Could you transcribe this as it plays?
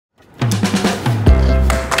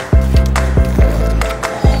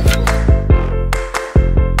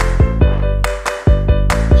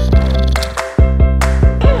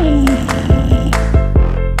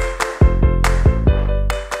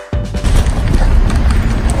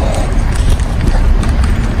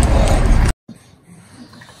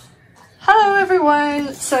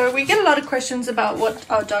So we get a lot of questions about what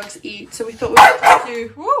our dogs eat. So we thought we would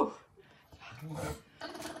do... Whoa!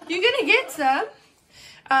 You're gonna get some.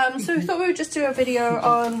 So we thought we would just do a video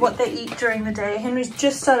on what they eat during the day. Henry's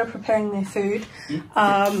just started preparing their food.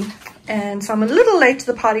 And so I'm a little late to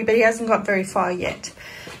the party, but he hasn't got very far yet.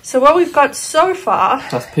 So what we've got so far...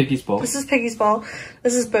 That's Piggy's bowl. This is Piggy's bowl.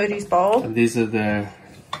 This is Birdie's bowl. And these are their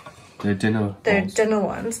dinner Their bowls. dinner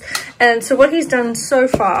ones. And so what he's done so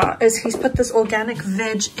far is he's put this organic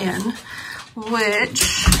veg in,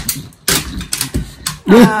 which...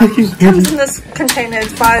 comes in this container.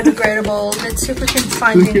 It's biodegradable. Let's see if we can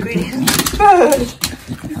find the ingredients. Bird,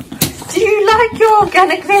 do you like your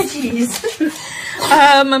organic veggies?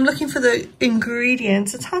 I'm looking for the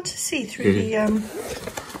ingredients. It's hard to see through the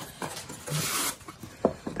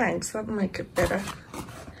thanks, that'll make it better.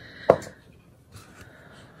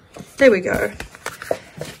 There we go.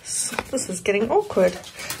 So this is getting awkward.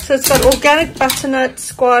 So it's got organic butternut,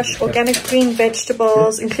 squash, organic green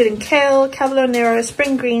vegetables, including kale, cavolo nero,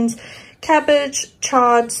 spring greens, cabbage,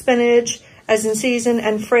 chard, spinach, as in season,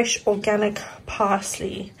 and fresh organic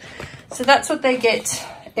parsley. So that's what they get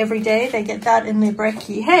every day. They get that in their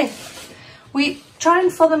brekkie. Hey, we try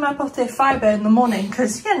and fill them up with their fiber in the morning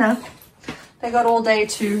because, you know, they got all day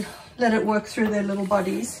to let it work through their little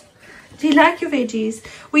bodies. Do you like your veggies?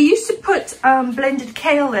 We used to put blended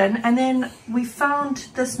kale in, and then we found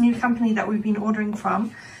this new company that we've been ordering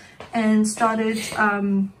from and started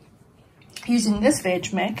using this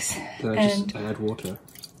veg mix. I just add water.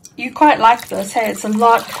 You quite like this, hey? It's a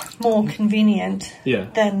lot more convenient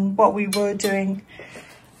than what we were doing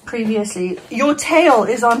previously. Your tail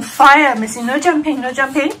is on fire, Missy. No jumping, no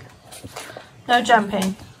jumping. No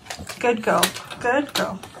jumping. Good girl, good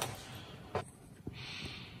girl.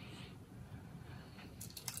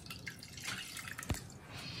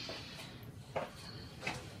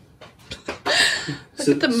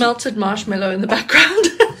 Look at the melted marshmallow in the background.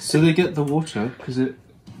 So they get the water because it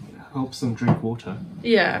helps them drink water.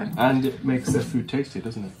 Yeah. And it makes their food tasty,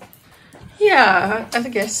 doesn't it? Yeah, I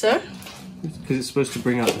guess so. Because it's supposed to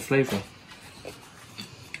bring out the flavour.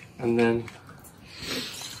 And then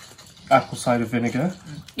apple cider vinegar.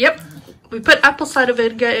 Yep. We put apple cider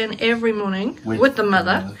vinegar in every morning with the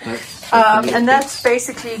mother. And that's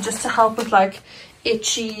basically just to help with like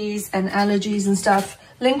itchies and allergies and stuff.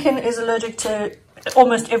 Lincoln is allergic to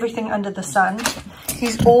almost everything under the sun.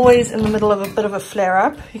 He's always in the middle of a bit of a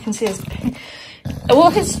flare-up. You can see his pink.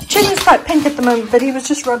 Well, his chin is quite pink at the moment, but he was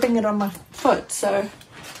just rubbing it on my foot, so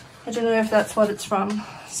I don't know if that's what it's from.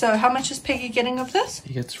 So how much is Piggy getting of this?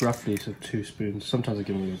 He gets roughly 2 spoons. Sometimes I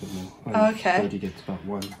give him a little bit more. Okay. Birdie gets about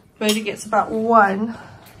 1. Birdie gets about 1.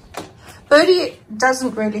 Birdie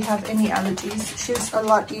doesn't really have any allergies. She's a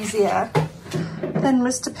lot easier than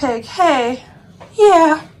Mr. Pig. Hey.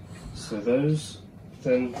 Yeah. So those,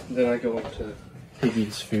 then I go on to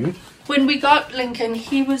Piggy's food. When we got Lincoln,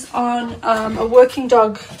 he was on a working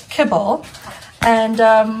dog kibble, and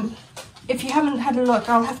if you haven't had a look,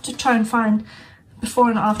 I'll have to try and find before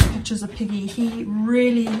and after pictures of Piggy.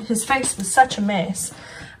 His face was such a mess,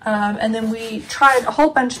 and then we tried a whole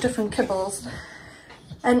bunch of different kibbles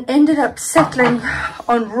and ended up settling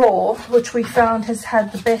on raw, which we found has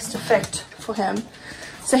had the best effect for him.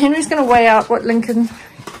 So Henry's going to weigh out what Lincoln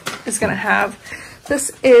is going to have.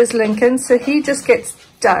 This is Lincoln, so he just gets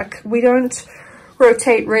duck. We don't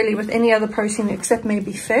rotate really with any other protein except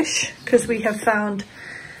maybe fish, because we have found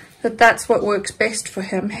that that's what works best for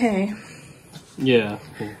him. Hey. Yeah,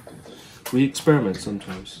 well, we experiment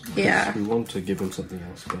sometimes. Yeah. We want to give him something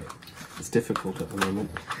else, but it's difficult at the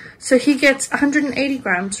moment. So he gets 180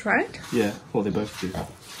 grams, right? Yeah, well, they both do.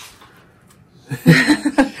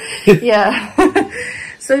 Yeah.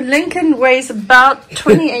 So Lincoln weighs about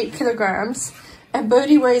 28 kilograms and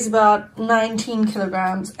Birdie weighs about 19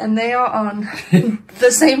 kilograms, and they are on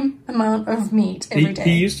the same amount of meat every day.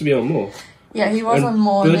 He used to be on more. Yeah, he was on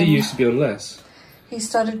more. Birdie used to be on less. He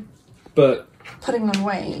started putting on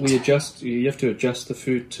weight. You have to adjust the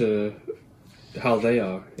food to how they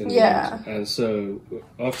are. And so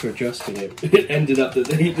after adjusting it, it ended up that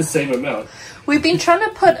they eat the same amount. We've been trying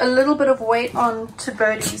to put a little bit of weight on to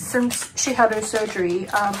Birdie since she had her surgery.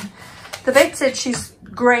 The vet said she's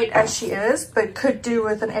great as she is, but could do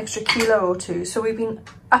with an extra kilo or 2. So we've been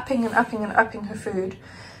upping and upping and upping her food.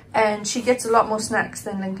 And she gets a lot more snacks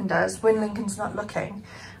than Lincoln does when Lincoln's not looking.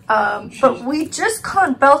 But we just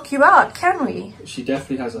can't bulk you out, can we? She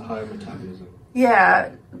definitely has a higher metabolism.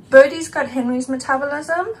 Yeah, Birdie's got Henry's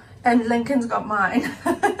metabolism and Lincoln's got mine.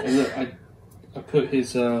 And look, I put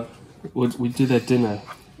his, we do their dinner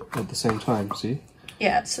at the same time, see?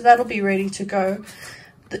 Yeah, so that'll be ready to go.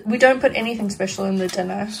 We don't put anything special in the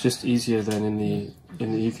dinner. It's just easier than in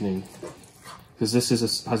the evening, because this has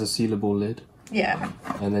a sealable lid. Yeah.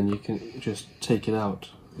 And then you can just take it out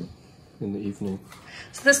in the evening.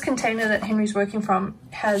 So this container that Henry's working from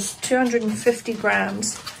has 250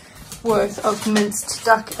 grams worth of minced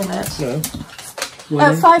duck in it.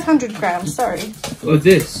 No. 500 grams, sorry. Oh,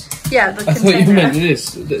 this? Yeah, the container. I thought you meant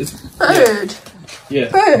this. Bird. Yeah.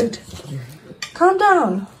 Bird. Calm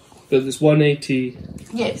down. But there's 180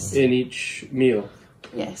 yes. in each meal.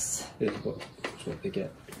 Yes. That's what they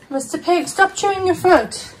get. Mr. Pig, stop chewing your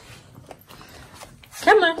foot.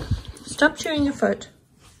 Come on. Stop chewing your foot.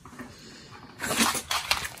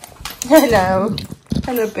 Hello.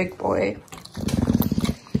 Hello, big boy.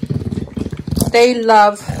 They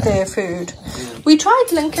love their food. We tried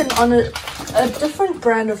Lincoln on a different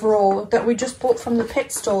brand of raw that we just bought from the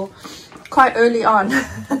pet store quite early on.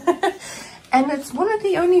 And it's one of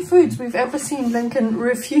the only foods we've ever seen Lincoln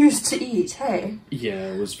refuse to eat, hey?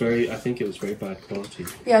 Yeah, I think it was very bad quality.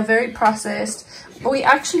 Yeah, very processed. We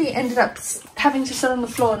actually ended up having to sit on the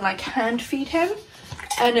floor and like hand feed him.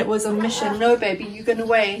 And it was a mission. No, baby, you're going to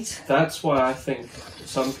wait. That's why I think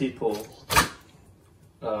some people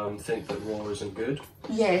think that raw isn't good.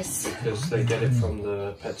 Yes. Because they get it from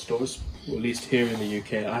the pet stores. At least here in the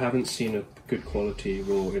UK, I haven't seen a good quality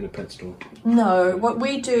raw in a pet store. No, what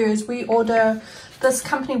we do is we order this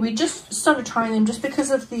company. We just started trying them just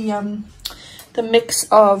because of the mix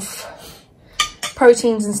of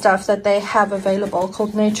proteins and stuff that they have available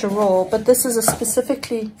called Nature Raw. But this is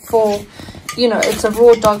specifically for, you know, it's a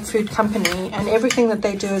raw dog food company, and everything that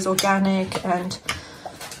they do is organic and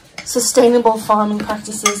sustainable farming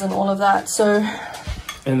practices and all of that. So,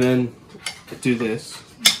 and then do this,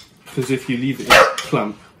 because if you leave it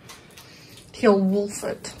plump, he'll wolf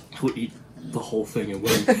it. He'll eat the whole thing in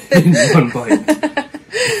one bite.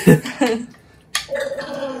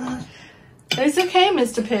 It's okay,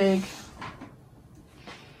 Mr. Pig.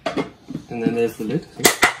 And then there's the lid.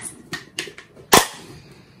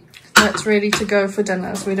 That's ready to go for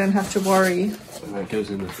dinner, so we don't have to worry. And that goes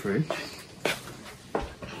in the fridge.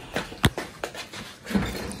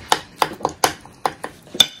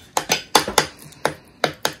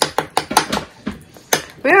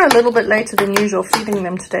 We are a little bit later than usual feeding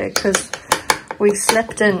them today because we've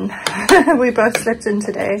slept in. We both slept in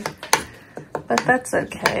today, but that's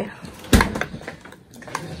okay.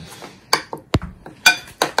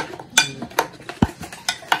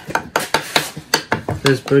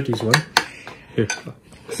 There's Birdie's one. Here.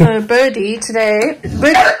 So Birdie today,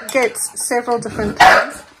 Birdie gets several different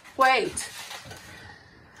things. Wait.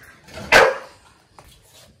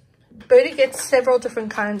 Birdie gets several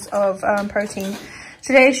different kinds of protein.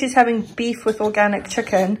 Today she's having beef with organic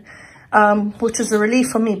chicken, which is a relief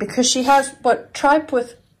for me because she has, what, tripe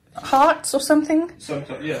with hearts or something?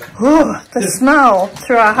 Sometimes, yeah. Ooh, the smell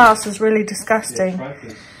through our house is really disgusting.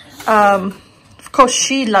 Yeah, of course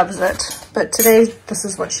she loves it, but today this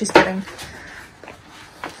is what she's getting.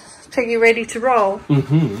 Piggy ready to roll?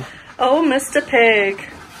 Mm-hmm. Oh, Mr. Pig.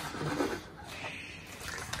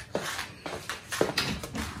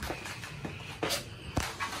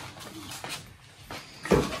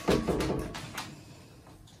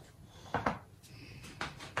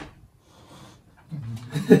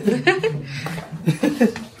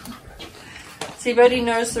 See, Birdie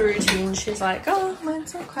knows the routine. She's like, oh,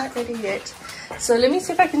 mine's not quite ready yet. So let me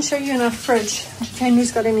see if I can show you in our fridge if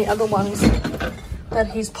Henry's got any other ones that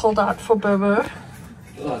he's pulled out for Bobo.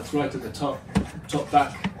 Oh, it's right at the top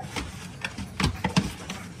back.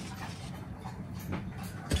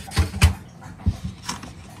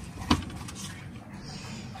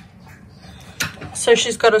 So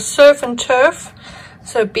she's got a surf and turf,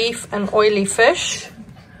 so beef and oily fish.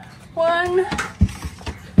 One.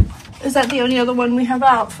 Is that the only other one we have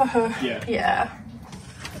out for her? Yeah. Yeah.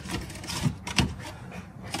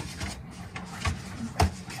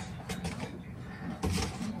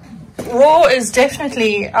 Raw is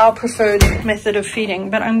definitely our preferred method of feeding,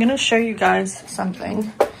 but I'm going to show you guys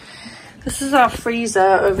something. This is our freezer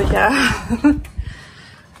over here.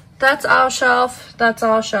 That's our shelf. That's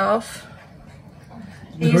our shelf.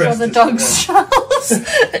 These are the dog's shelves.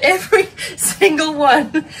 Every single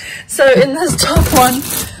one. So in this top one,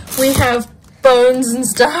 we have bones and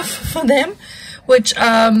stuff for them, which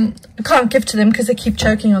I can't give to them because they keep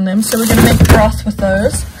choking on them. So we're going to make broth with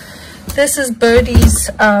those. This is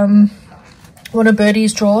Birdie's, one of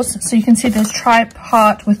Birdie's drawers. So you can see there's tripe,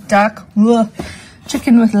 heart with duck,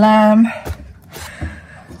 chicken with lamb.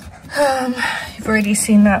 You've already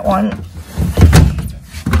seen that one.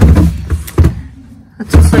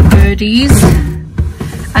 That's also Birdie's.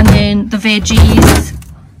 And then the veggies,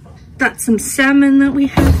 That's some salmon that we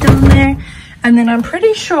have down there. And then I'm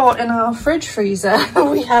pretty sure in our fridge freezer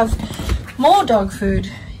we have more dog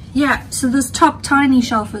food. Yeah, so this top tiny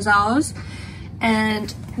shelf is ours, and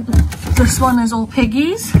this one is all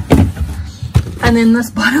Piggy's. And then this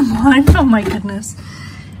bottom one, oh my goodness.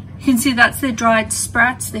 You can see that's their dried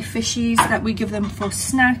sprats, their fishies that we give them for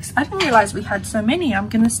snacks. I didn't realize we had so many. I'm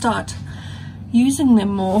going to start using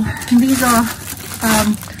them more. And these are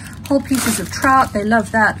whole pieces of trout. They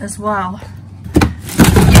love that as well.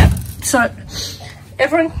 Yeah, so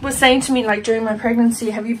everyone was saying to me, like, during my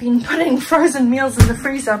pregnancy, have you been putting frozen meals in the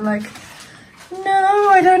freezer? I'm like, no,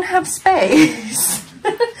 I don't have space.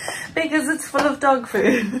 Because it's full of dog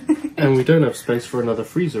food. And we don't have space for another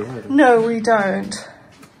freezer either. No, we don't.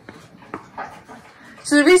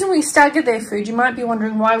 So the reason we stagger their food, you might be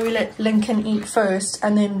wondering why we let Lincoln eat first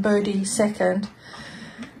and then Birdie second.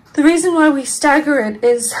 The reason why we stagger it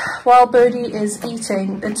is while Birdie is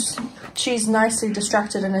eating, she's nicely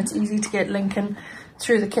distracted, and it's easy to get Lincoln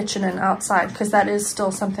through the kitchen and outside, because that is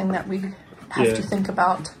still something that we have to think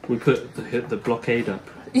about. We put the blockade up.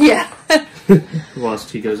 Yeah. Whilst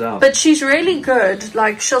he goes out. But she's really good.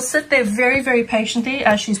 Like, she'll sit there very, very patiently,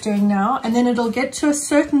 as she's doing now, and then it'll get to a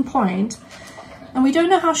certain point, and we don't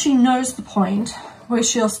know how she knows the point, where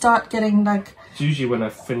she'll start getting, like... It's usually when I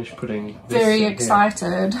finish putting this very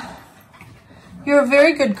excited. Here. You're a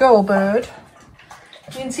very good girl, Bird.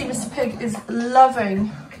 You can see Mr. Pig is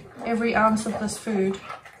loving every ounce of this food.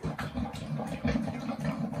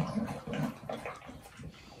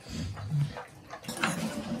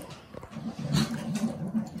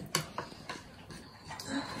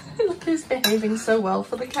 Look, who's behaving so well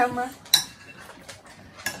for the camera.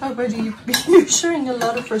 Oh, Birdie, you're showing a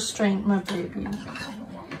lot of restraint, my baby.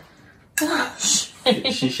 Oh,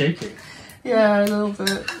 she's shaking. Yeah, a little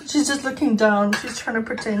bit. She's just looking down. She's trying to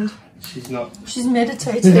pretend. She's not. She's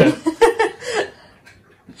meditating. Yeah.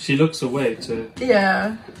 She looks away too.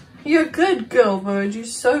 Yeah. You're a good girl, Bird. You're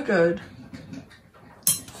so good.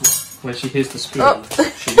 When she hears the spoon,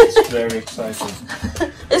 she gets very excited.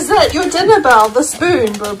 Is that your dinner bell, the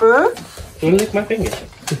spoon, Boo-Boo? You want to lick my finger?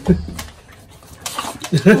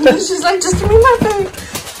 She's like, just give me my food.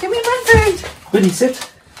 Give me my food. Birdie,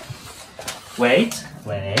 sit. Wait.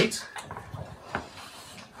 Wait.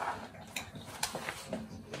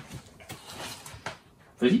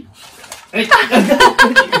 Birdie? Hey.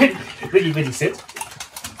 Birdie, sit.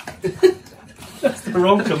 That's the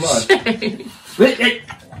wrong command. Wait, hey.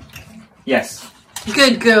 Yes.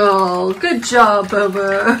 Good girl. Good job,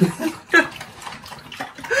 Boo-Boo.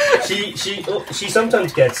 She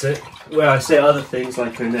sometimes gets it where I say other things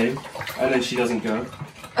like her name, and then she doesn't go.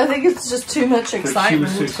 I think it's just too much excitement. But she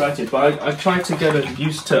was too excited, but I tried to get her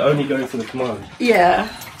used to only going for the command. Yeah.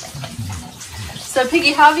 So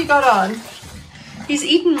Piggy, how have you got on? He's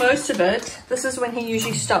eaten most of it. This is when he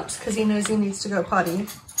usually stops because he knows he needs to go potty.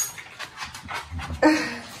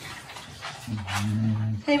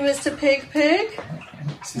 Hey, Mr. Pig.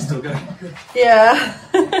 Is he still going? Yeah.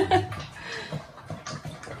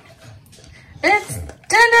 It's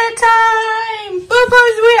dinner time!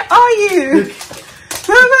 Boo-Boos, where are you?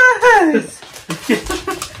 Boo-Boos!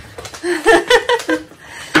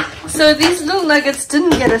 So these little nuggets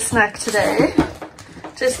didn't get a snack today,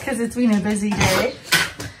 just because it's been a busy day.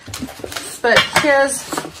 But here's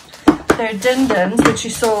their din-dins, which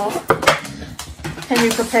you saw Henry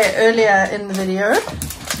prepare earlier in the video.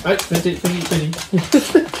 Right, Birdie.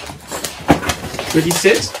 Birdie,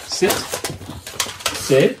 sit.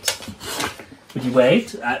 Would you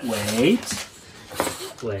wait?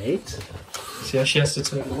 Wait. See how she has to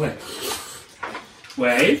turn away.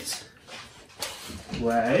 Wait.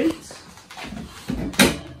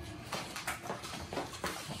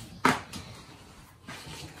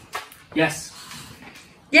 Yes.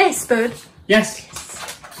 Yes, Bird. Yes.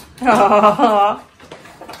 Aww.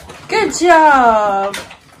 Good job.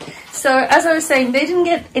 So as I was saying, they didn't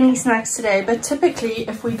get any snacks today, but typically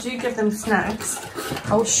if we do give them snacks,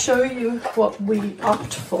 I'll show you what we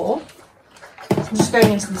opt for. I'm just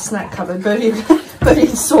going into the snack cupboard. Birdie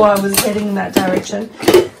saw I was heading in that direction.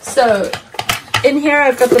 So in here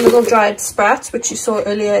I've got the little dried sprats, which you saw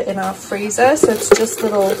earlier in our freezer. So it's just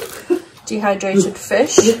little dehydrated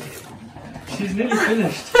fish. She's nearly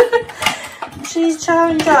finished. She's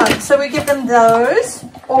chowing down. So we give them those,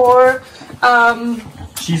 or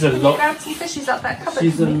she's a lot. Grab some fishies out that cupboard.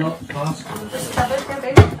 She's a lot faster. This cupboard here,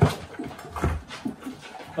 baby.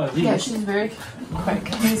 Oh, yeah, she's very quick.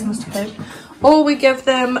 Here's Mr. Pig. Or we give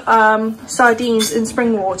them sardines in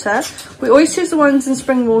spring water. We always choose the ones in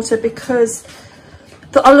spring water because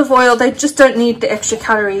the olive oil, they just don't need the extra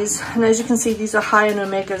calories. And as you can see, these are high in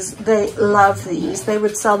omegas. They love these. They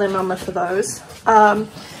would sell their mama for those. And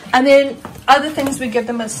then other things we give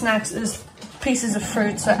them as snacks is pieces of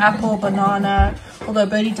fruit, so apple, banana, although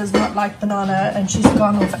Birdie does not like banana and she's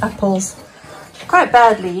gone with apples quite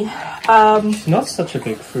badly. Not such a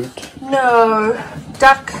big fruit. No.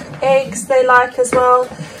 Duck eggs they like as well.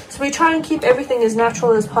 So we try and keep everything as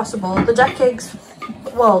natural as possible. The duck eggs,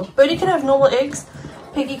 well, Birdie can have normal eggs.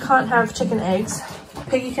 Piggy can't have chicken eggs.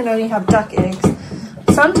 Piggy can only have duck eggs.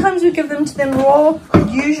 Sometimes we give them to them raw.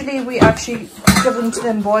 Usually we actually give them to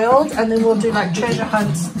them boiled, and then we'll do like treasure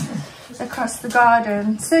hunts across the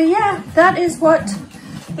garden. So yeah, that is what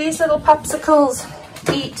these little popsicles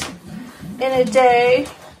eat in a day.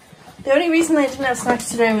 The only reason they didn't have snacks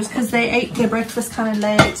today was because they ate their breakfast kind of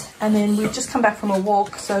late, and then we've just come back from a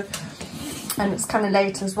walk, so, and it's kind of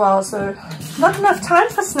late as well, so not enough time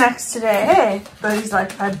for snacks today. Hey, Birdie's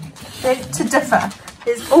like, I beg to differ.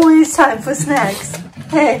 There's always time for snacks.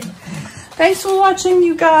 Hey, thanks for watching,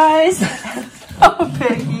 you guys. Oh,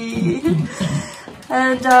 Piggy.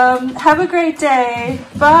 And have a great day.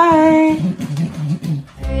 Bye.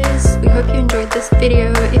 We hope you enjoyed this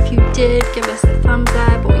video. If you did, give us a thumbs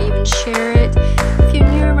up or even share it. If you're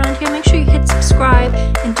new around here, make sure you hit subscribe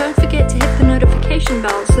and don't forget to hit the notification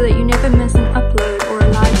bell so that you never miss